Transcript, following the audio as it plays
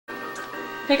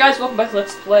Hey guys, welcome back to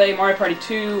Let's Play Mario Party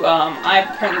 2. I've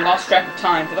apparently lost track of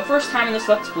time. For the first time in this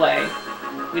Let's Play,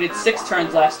 we did 6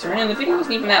 turns last turn, and the video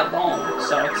wasn't even that long,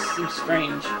 so it seems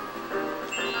strange.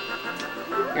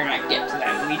 You're not getting to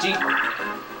that, Luigi.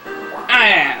 I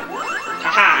am!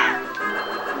 Haha!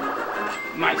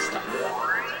 My stuff.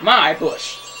 My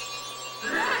bush.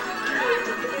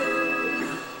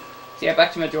 So yeah,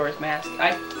 back to Majora's Mask.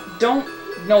 I don't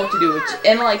know what to do,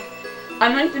 and like,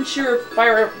 I'm not even sure if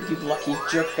you lucky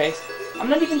jerk face. I'm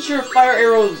not even sure if fire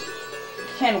arrows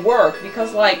can work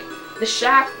because like the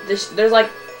shaft, there's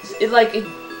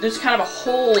kind of a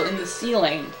hole in the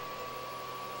ceiling.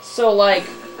 So like,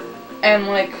 and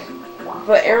like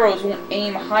the arrows won't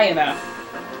aim high enough,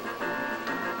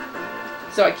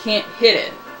 so I can't hit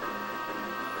it.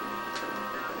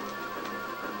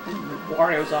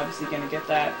 Wario's obviously gonna get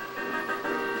that.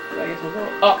 So I guess we'll go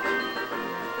up.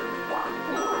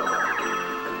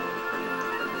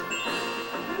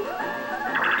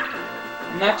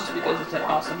 Not just because it's an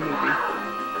awesome movie.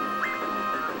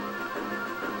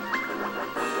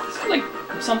 It seems like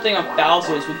something of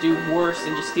Bowser's would do worse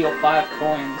than just steal 5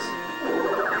 coins.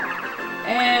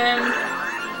 And...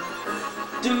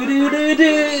 do-do-do-do,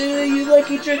 you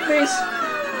lucky trick face!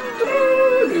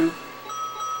 Do-do-do.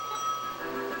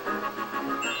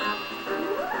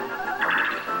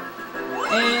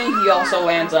 And he also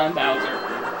lands on Bowser.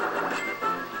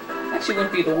 Actually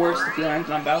wouldn't be the worst if he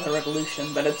landed on Bowser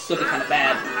Revolution, but it'd still be kind of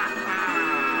bad.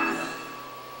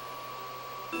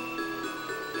 How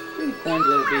many coins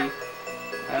would it be?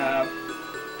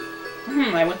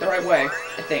 I went the right way,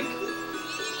 I think.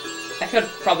 I could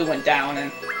have probably went down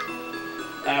and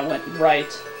went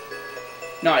right.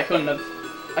 No, I couldn't have.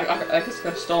 I guess I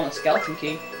could have stolen a skeleton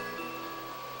key.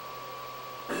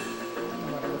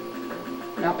 Whatever.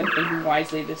 Not been thinking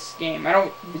wisely this game. I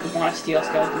don't really want to steal a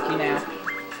skeleton key now.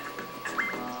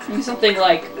 Maybe something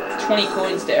like 20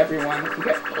 coins to everyone. If you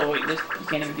get, oh wait, you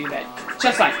can't even do that.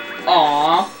 Chest line.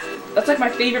 Aww. That's like my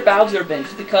favorite Bowser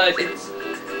binge because it's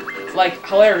like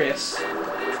hilarious.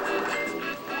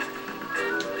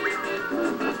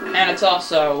 And it's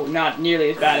also not nearly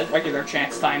as bad as regular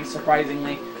chance time,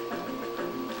 surprisingly.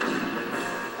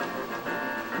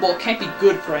 Well, it can't be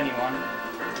good for anyone.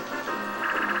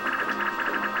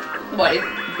 But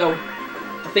though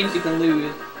the things you can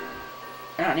lose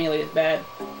are not nearly as bad.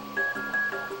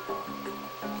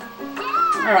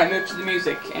 Alright, move to the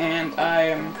music, and I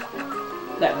am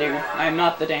that dude. I am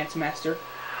not the dance master.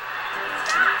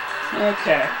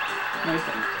 Okay. Let me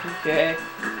think. Okay.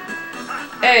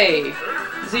 A,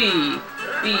 Z,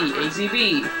 B, A, Z,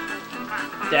 B.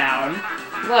 Down,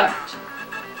 left.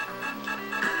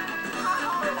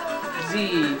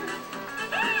 Z.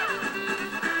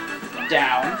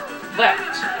 Down,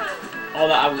 left. Oh,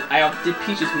 I did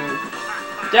Peach's move.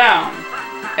 Down,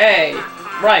 A,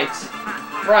 right,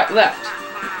 left.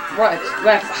 Right,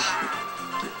 left,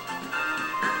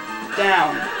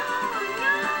 down,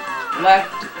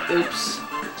 left, oops.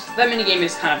 That minigame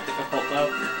is kind of difficult though.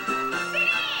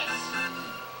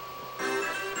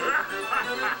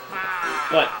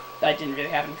 But I didn't really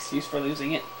have an excuse for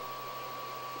losing it.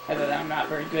 Other than I'm not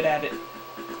very good at it.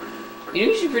 You're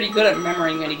usually pretty good at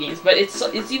remembering minigames, but it's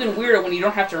even weirder when you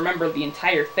don't have to remember the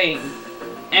entire thing.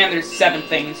 And there's 7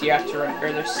 things you have to remember,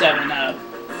 or there's 7,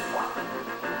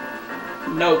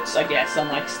 notes, I guess,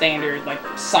 unlike standard, like,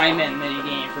 Simon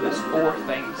minigame for those 4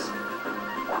 things.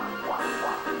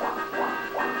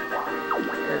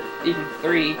 Or even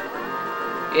 3.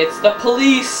 It's the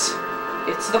police!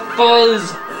 It's the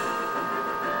fuzz!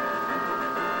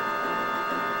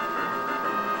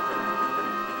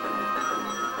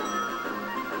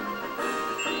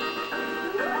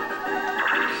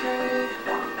 Okay.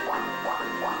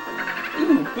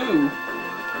 Ooh, boo.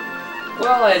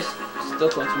 Well, I still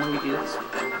going to Luigi. It's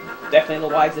definitely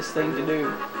the wisest thing to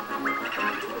do.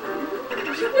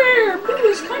 Beware! Boo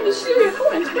is kind of serious.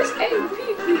 Coins. Press A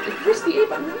repeatedly. Press the A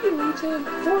button repeatedly to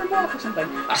throw him off or something.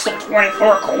 I stole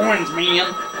 24 coins,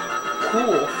 man!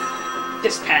 Cool.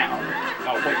 Fist pound.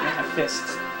 Oh, wait, I have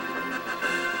fists.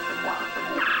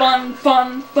 Fun,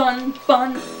 fun, fun,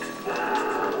 fun.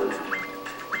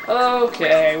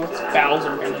 Okay, what's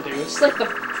Bowser gonna do? It's like the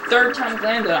 3rd time I've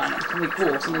landed on him. Something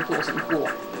cool, something cool, something cool.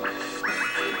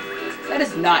 That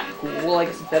is not cool. Well, I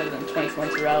guess it's better than 20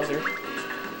 coins for Bowser.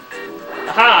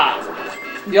 Aha!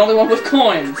 The only one with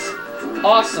coins!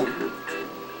 Awesome.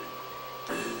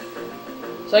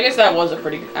 So I guess that was a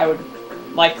pretty... I would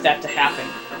like that to happen.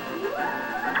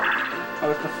 I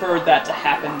would prefer that to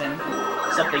happen than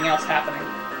something else happening.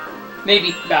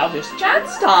 Maybe Bowser's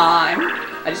chance time!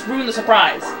 I just ruined the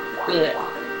surprise. Ugh.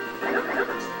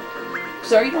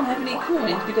 Sorry you don't have any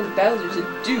coins because Bowser's a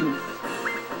doof.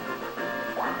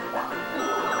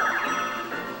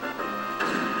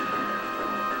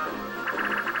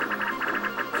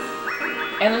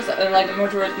 And there's, like, in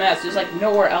Majora's Mask, there's, like,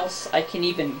 nowhere else I can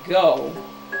even go.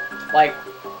 Like,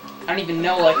 I don't even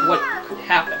know, like, what could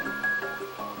happen.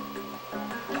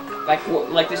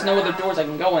 Like, there's no other doors I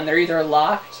can go in. They're either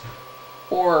locked,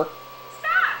 or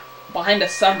behind a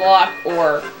sunblock,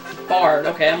 or barred.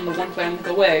 Okay, I'm the one playing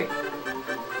the way.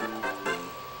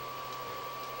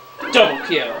 Double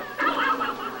kill!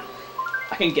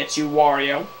 I can get you,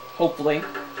 Wario. Hopefully.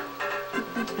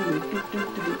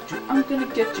 I'm gonna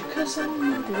get you 'cause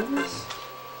I'm murderous.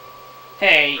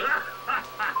 Hey!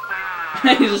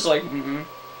 He's just like, It's annoying.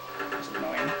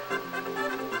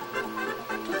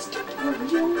 Let's get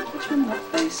Wario. Touch him in the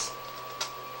face.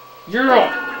 You're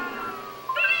up!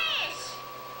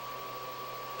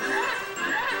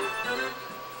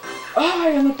 I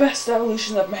am the best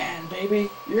evolution of man,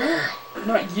 baby. Yeah!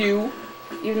 Not you.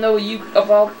 Even though you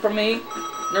evolved from me.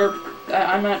 Or,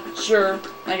 I'm not sure.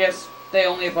 I guess they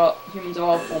only evolve, humans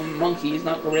evolve from monkeys,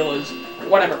 not gorillas.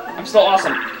 Whatever. I'm still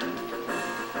awesome.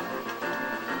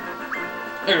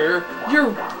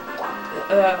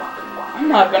 I'm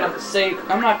not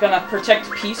gonna protect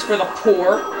peace for the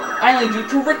poor. I only do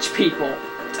to rich people.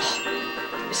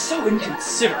 It's so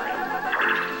inconsiderate.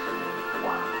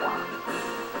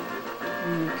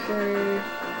 Okay.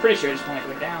 Pretty sure I just want to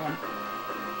go down.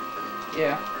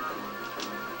 Yeah.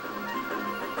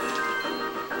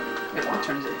 Wait, what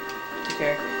turn is it?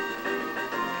 Okay.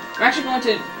 I'm actually going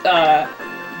to,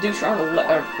 do turn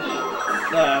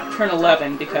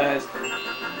 11 because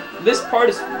this part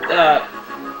is,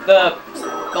 the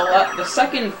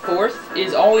second fourth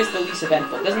is always the least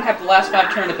eventful. It doesn't have the last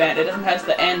 5 turn event. It doesn't have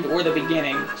the end or the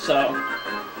beginning. So,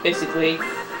 basically,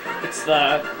 it's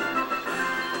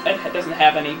it doesn't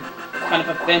have any kind of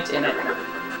event in it.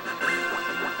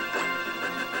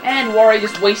 And Wario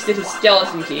just wasted his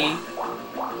skeleton key.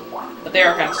 But they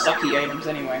are kind of sucky items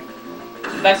anyway.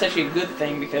 So that's actually a good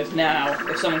thing because now,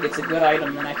 if someone gets a good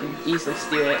item, then I can easily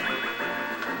steal it.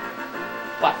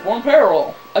 Platform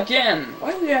peril! Again!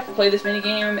 Why do we have to play this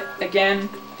minigame again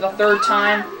for the 3rd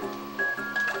time?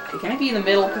 Okay, can I be in the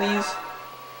middle, please?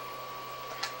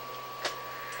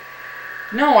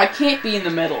 No, I can't be in the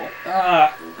middle.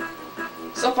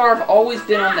 So far, I've always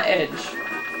been on the edge.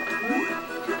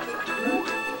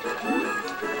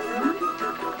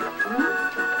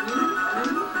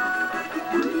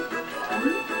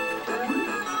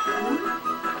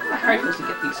 How are you supposed to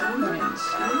get these coins?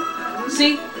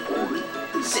 See?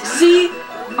 See?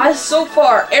 So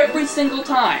far, every single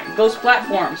time, those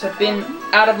platforms have been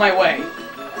out of my way.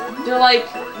 They're like,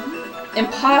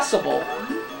 impossible.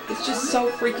 It's just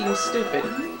so freaking stupid.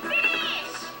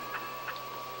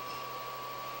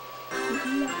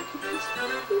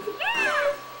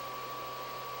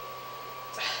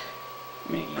 I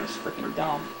mean, it's freaking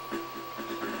dumb.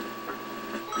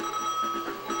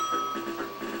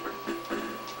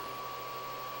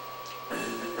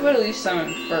 But at least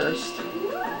summon first.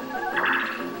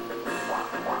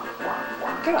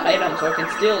 Get an item so I can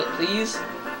steal it, please.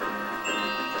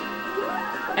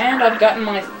 And I've gotten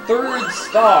my 3rd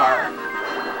star.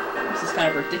 This is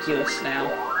kind of ridiculous now.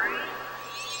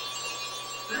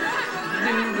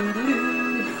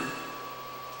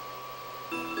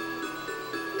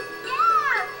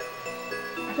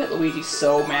 I bet Luigi's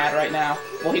so mad right now.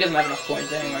 Well, he doesn't have enough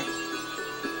coins anyway.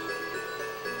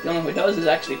 The only one who does is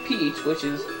actually Peach, which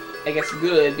is, I guess,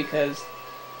 good because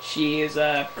she is,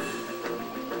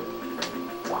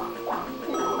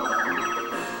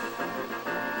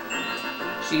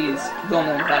 she's the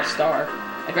only one without a star.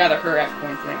 I'd rather her have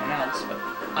coins than anyone else, but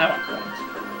I want coins.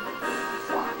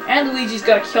 And Luigi's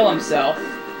gotta kill himself.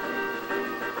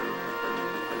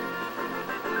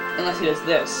 Unless he does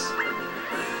this.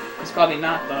 He's probably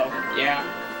not, though. Yeah.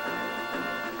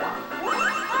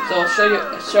 So I'll show you,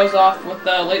 it shows off with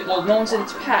the late, well, no one's in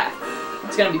its path.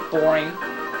 It's gonna be boring.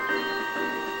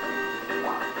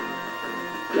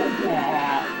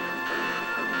 Aww.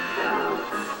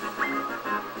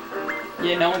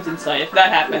 Yeah, no one's inside. If that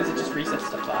happens, it just resets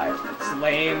to 5. It's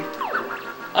lame.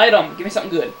 Item! Give me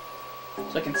something good.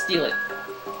 So I can steal it.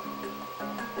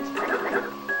 He's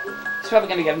probably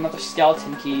gonna get another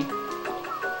skeleton key.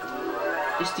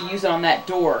 Just to use it on that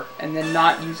door, and then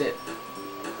not use it.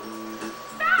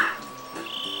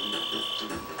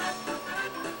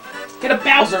 Get a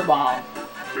Bowser Bomb!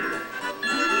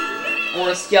 Or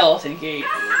a skeleton key.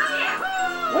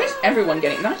 Why is everyone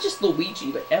getting, not just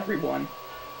Luigi, but everyone?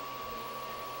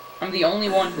 I'm the only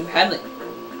one who hasn't,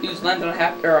 who's landed on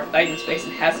item space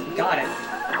and hasn't got it.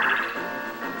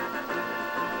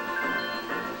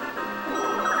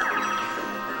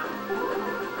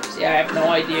 See, I have no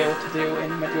idea what to do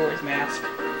in Majora's Mask.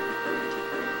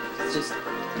 It's just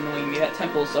annoying me. That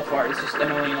temple so far is just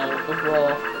annoying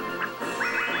overall.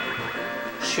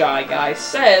 Shy Guy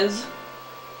says...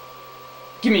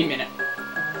 Give me a minute.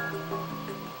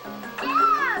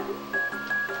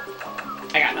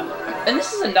 I got another one. And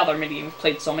this is another minigame we've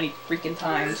played so many freaking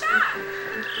times.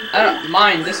 I don't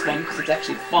mind this one because it's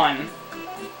actually fun.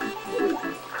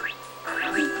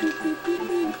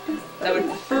 I would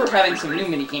prefer having some new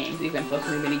minigames, even if those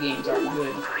new minigames aren't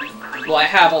good. Well, I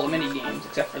have all the minigames,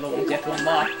 except for the ones you have to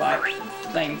unlock by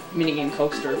playing Minigame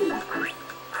Coaster.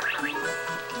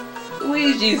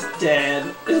 Luigi's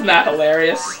dead. Isn't that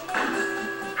hilarious?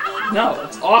 No,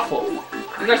 it's awful.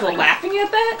 You guys were laughing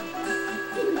at that?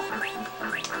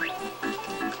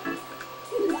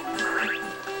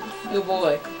 Oh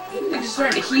boy. Things are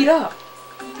starting to heat up.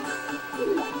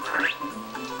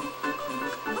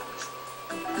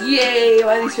 Yay!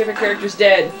 My least favorite character's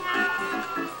dead.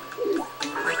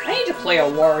 I need to play a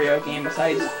Wario game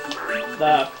besides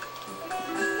the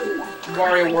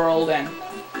Wario World and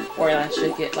Wario Land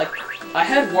Shake It. Like, I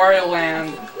had Wario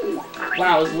Land when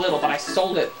I was little, but I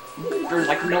sold it for,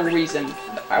 like, no reason.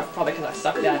 Probably because I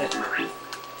sucked at it.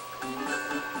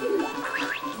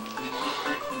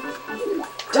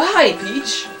 Die,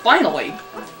 Peach! Finally!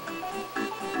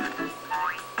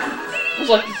 It was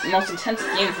like the most intense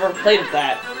game I've ever played at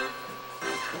that.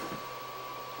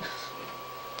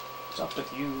 What's up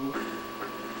with you?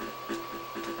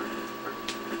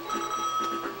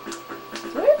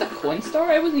 Do I have the coin star?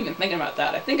 I wasn't even thinking about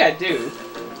that. I think I do.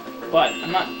 But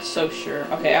I'm not so sure.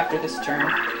 Okay, after this turn.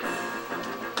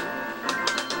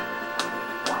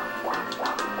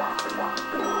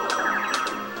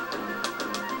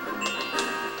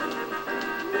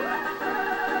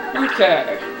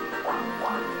 Okay.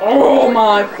 Oh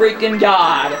my freaking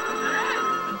god!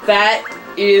 That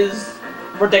is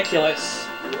ridiculous.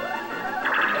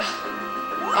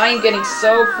 I am getting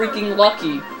so freaking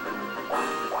lucky.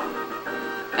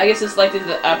 I guess it's like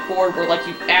a board where like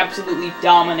you absolutely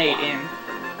dominate in.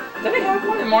 Did I have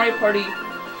one in Mario Party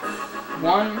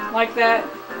 1 like that?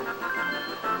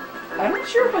 I'm not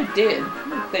sure if I did. Let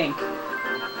me think.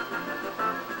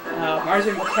 Mario's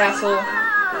Rainbow Castle.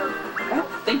 I don't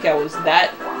think I was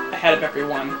that ahead of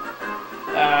everyone.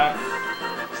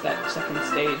 It's that second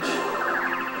stage.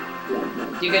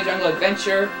 Giga Jungle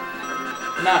Adventure?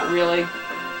 Not really.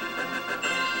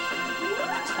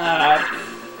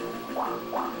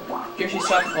 Yoshi's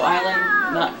Tropical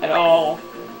Island? Not at all.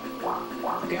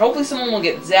 Okay, hopefully someone will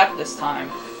get zapped this time.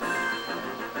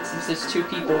 Since there's two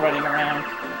people running around.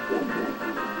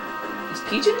 Is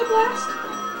Peach in the blast?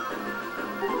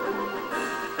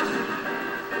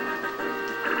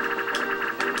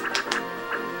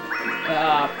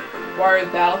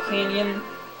 Wario Battle Canyon.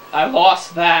 I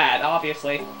lost that,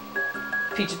 obviously.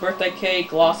 Peach's Birthday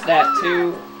Cake, lost that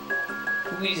too.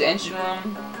 Luigi's Engine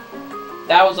Room.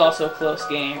 That was also a close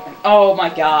game. And oh my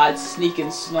god, Sneak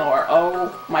and Snore.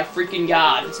 Oh my freaking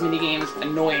god, this minigame is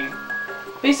annoying.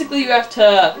 Basically, you have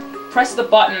to press the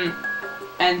button,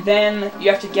 and then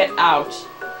you have to get out.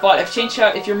 But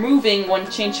if you're moving when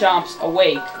Chain Chomp's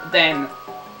awake, then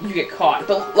you get caught.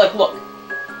 But like, look.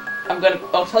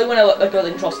 I'll tell you when I let go of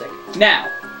the control stick. Now,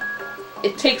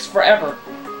 it takes forever.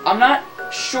 I'm not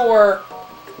sure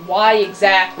why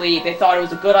exactly they thought it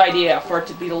was a good idea for it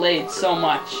to be delayed so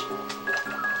much.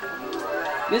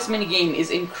 This minigame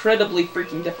is incredibly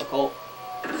freaking difficult.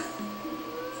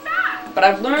 But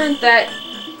I've learned that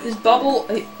his bubble,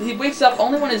 he wakes up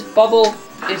only when his bubble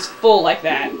is full like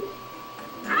that.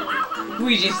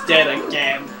 Luigi's dead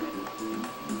again.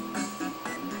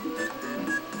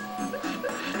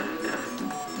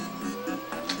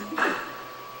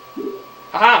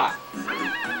 Aha!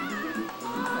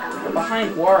 We're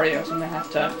behind Wario, so I'm gonna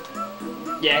have to...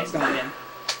 Yeah, he's gonna win.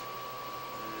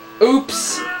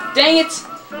 Oops! Dang it!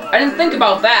 I didn't think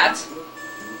about that!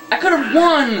 I could have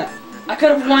won! I could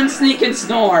have won Sneak and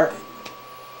Snore!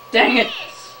 Dang it!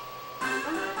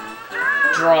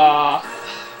 Draw.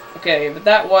 Okay, but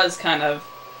that was kind of...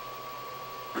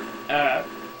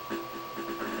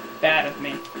 bad of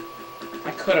me.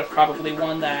 I could have probably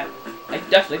won that. I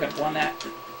definitely could have won that.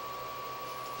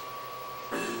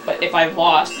 But if I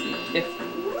lost,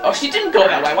 oh, she didn't go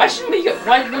that way.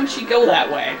 Why wouldn't she go that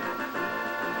way?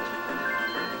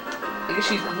 I guess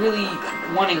she's really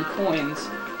wanting coins.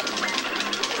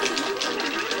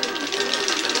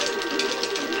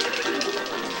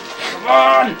 Come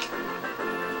on!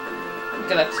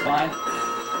 Okay, that's fine.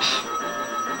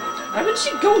 Why would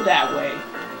she go that way?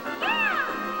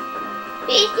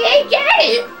 He can't get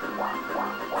it!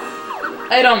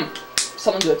 Item!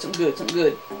 Something good, something good, something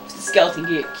good. If the skeleton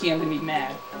key, I'm gonna be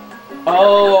mad.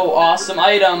 Oh, awesome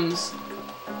items!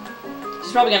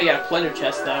 She's probably gonna get a plunder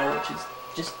chest though, which is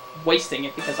just wasting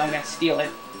it because I'm gonna steal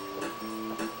it.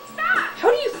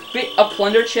 How do you fit a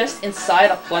plunder chest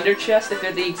inside a plunder chest if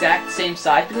they're the exact same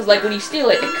size? Because like when you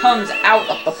steal it, it comes out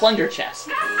of the plunder chest.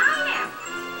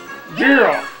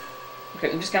 Yeah!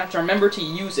 Okay, I'm just gonna have to remember to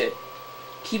use it.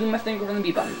 Keeping my finger on the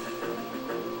B button.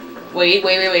 Wait.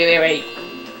 I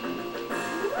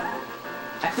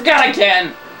forgot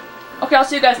again! Okay, I'll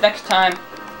see you guys next time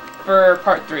for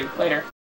part 3. Later.